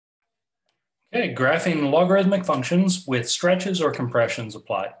Okay, graphing logarithmic functions with stretches or compressions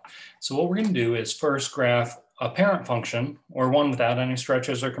applied. So what we're going to do is first graph a parent function, or one without any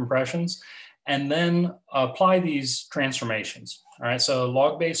stretches or compressions, and then apply these transformations. All right, so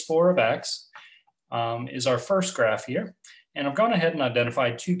log base 4 of x is our first graph here. And I've gone ahead and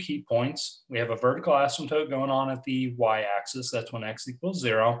identified two key points. We have a vertical asymptote going on at the y-axis. That's when x equals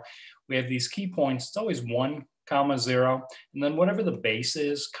 0. We have these key points. It's always 1, comma 0, and then whatever the base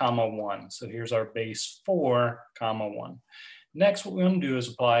is, comma 1. So here's our base 4, comma 1. Next, what we want to do is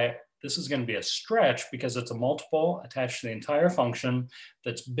apply, this is going to be a stretch because it's a multiple attached to the entire function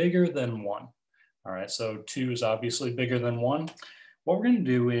that's bigger than 1. All right, so 2 is obviously bigger than 1. What we're going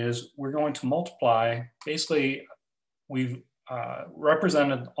to do is we're going to multiply, basically, we've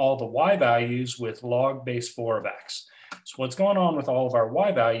represented all the y values with log base 4 of x. So what's going on with all of our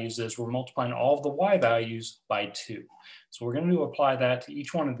y values is we're multiplying all of the y values by 2. So we're going to apply that to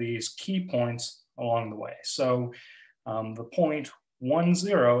each one of these key points along the way. So the point 1,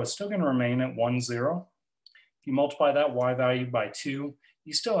 0 is still going to remain at 1, 0. If you multiply that y value by 2,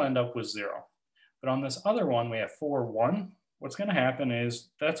 you still end up with 0. But on this other one, we have 4, 1. What's going to happen is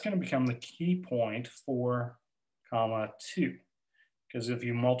that's going to become the key point 4, comma 2. Because if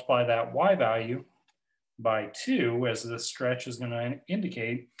you multiply that y value by 2, as the stretch is going to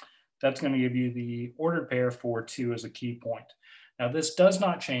indicate, that's going to give you the ordered pair for 2 as a key point. Now this does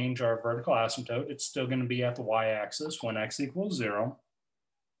not change our vertical asymptote. It's still going to be at the y-axis when x equals 0.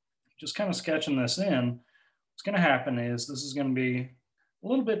 Just kind of sketching this in, what's going to happen is this is going to be a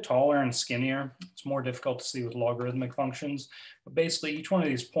little bit taller and skinnier. It's more difficult to see with logarithmic functions, but basically each one of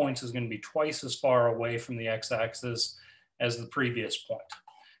these points is going to be twice as far away from the x-axis as the previous point.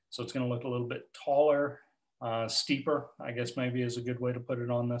 So it's going to look a little bit taller, steeper, I guess maybe is a good way to put it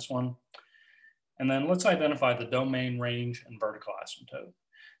on this one. And then let's identify the domain, range, and vertical asymptote.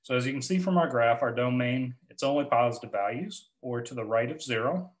 So as you can see from our graph, our domain, it's only positive values, or to the right of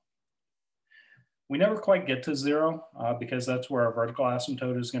 0. We never quite get to 0 because that's where our vertical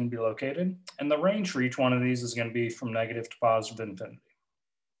asymptote is going to be located. And the range for each one of these is going to be from negative to positive infinity.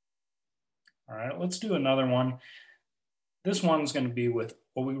 All right, let's do another one. This one's going to be with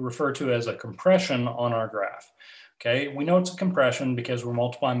what we refer to as a compression on our graph. Okay, we know it's a compression because we're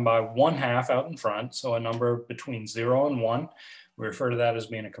multiplying by 1/2 out in front, so a number between 0 and 1. We refer to that as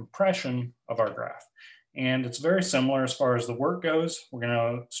being a compression of our graph. And it's very similar as far as the work goes. We're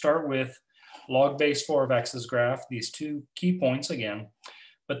going to start with log base 4 of x's graph, these two key points again.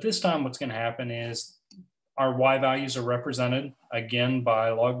 But this time what's going to happen is our y values are represented again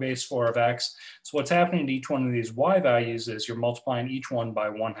by log base 4 of x. So what's happening to each one of these y values is you're multiplying each one by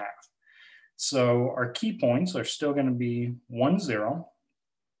 1/2. So our key points are still going to be 1, 0,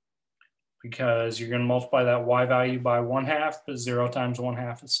 because you're going to multiply that y value by 1/2, but 0 times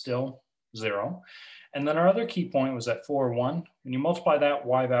 1/2 is still 0. And then our other key point was at 4, 1. When you multiply that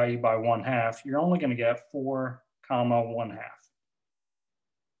y value by 1/2, you're only going to get 4, comma 1/2.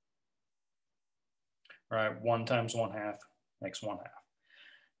 All right, 1 times 1/2 makes 1/2.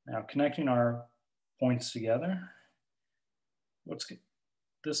 Now connecting our points together,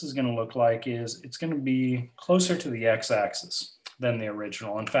 this is going to look like is it's going to be closer to the x-axis than the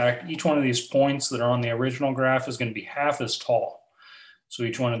original. In fact, each one of these points that are on the original graph is going to be half as tall. So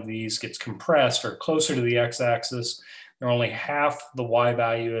each one of these gets compressed or closer to the x-axis. They're only half the y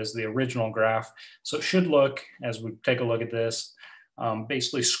value as the original graph. So it should look, as we take a look at this,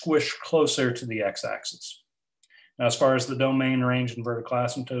 basically squished closer to the x-axis. Now, as far as the domain, range, and vertical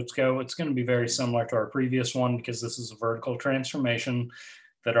asymptotes go, it's going to be very similar to our previous one because this is a vertical transformation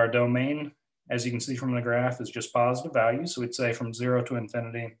that our domain, as you can see from the graph, is just positive values. So we'd say from 0 to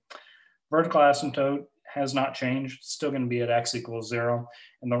infinity. Vertical asymptote has not changed. It's still going to be at x equals 0.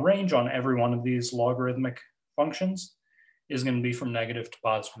 And the range on every one of these logarithmic functions is going to be from negative to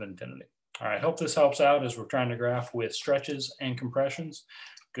positive infinity. All right, hope this helps out as we're trying to graph with stretches and compressions.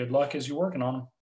 Good luck as you're working on them.